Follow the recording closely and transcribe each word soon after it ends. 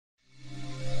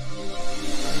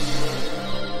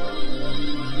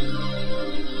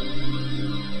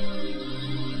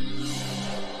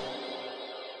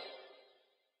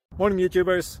Morning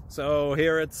YouTubers. So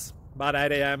here it's about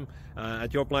 8 a.m.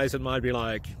 At your place it might be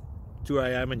like 2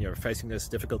 a.m. and you're facing this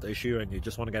difficult issue and you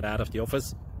just want to get out of the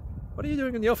office. What are you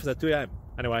doing in the office at 2 a.m.?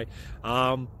 Anyway,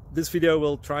 this video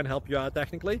will try and help you out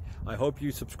technically. I hope you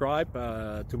subscribe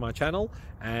to my channel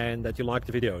and that you like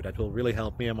the video. That will really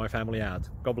help me and my family out.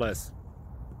 God bless.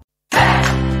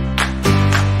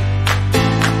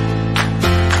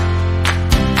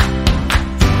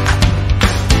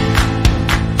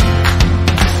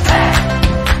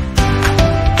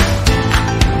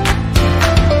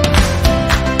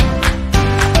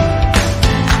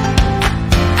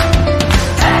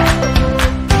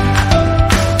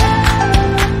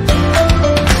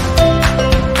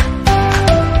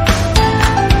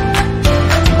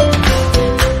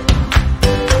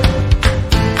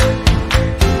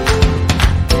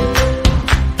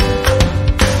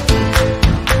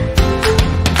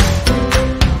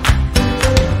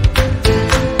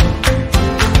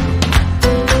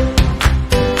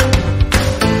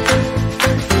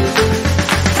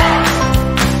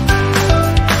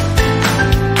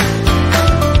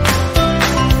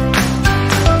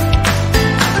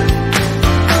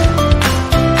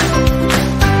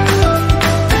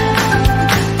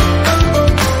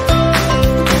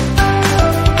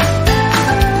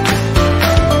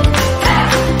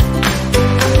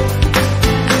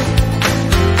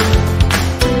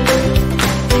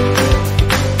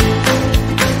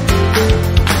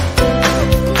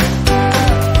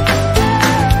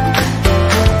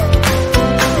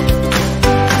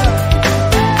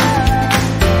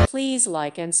 Please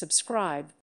like and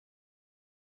subscribe.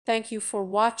 Thank you for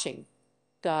watching.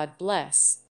 God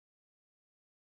bless.